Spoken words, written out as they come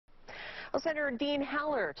Well, Senator Dean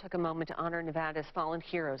Heller took a moment to honor Nevada's fallen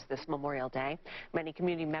heroes this Memorial Day. Many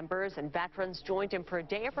community members and veterans joined him for a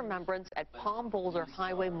day of remembrance at Palm Boulder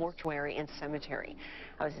Highway Mortuary and Cemetery.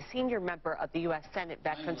 As a senior member of the U.S. Senate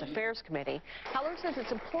Veterans Affairs Committee, Heller says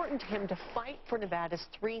it's important to him to fight for Nevada's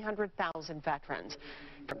 300,000 veterans.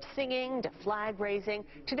 From singing to flag raising,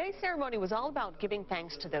 today's ceremony was all about giving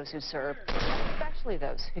thanks to those who served, especially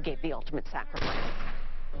those who gave the ultimate sacrifice.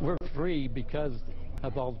 We're free because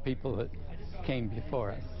of all the people that came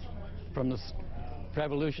before us, from the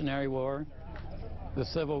Revolutionary War, the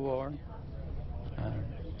Civil War,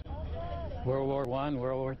 World War I,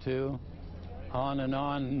 World War II, on and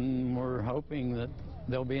on. We're hoping that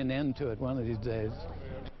there'll be an end to it one of these days.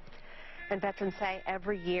 And veterans say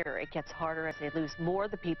every year it gets harder as they lose more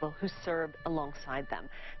of the people who served alongside them.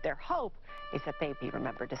 Their hope is that they be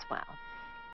remembered as well.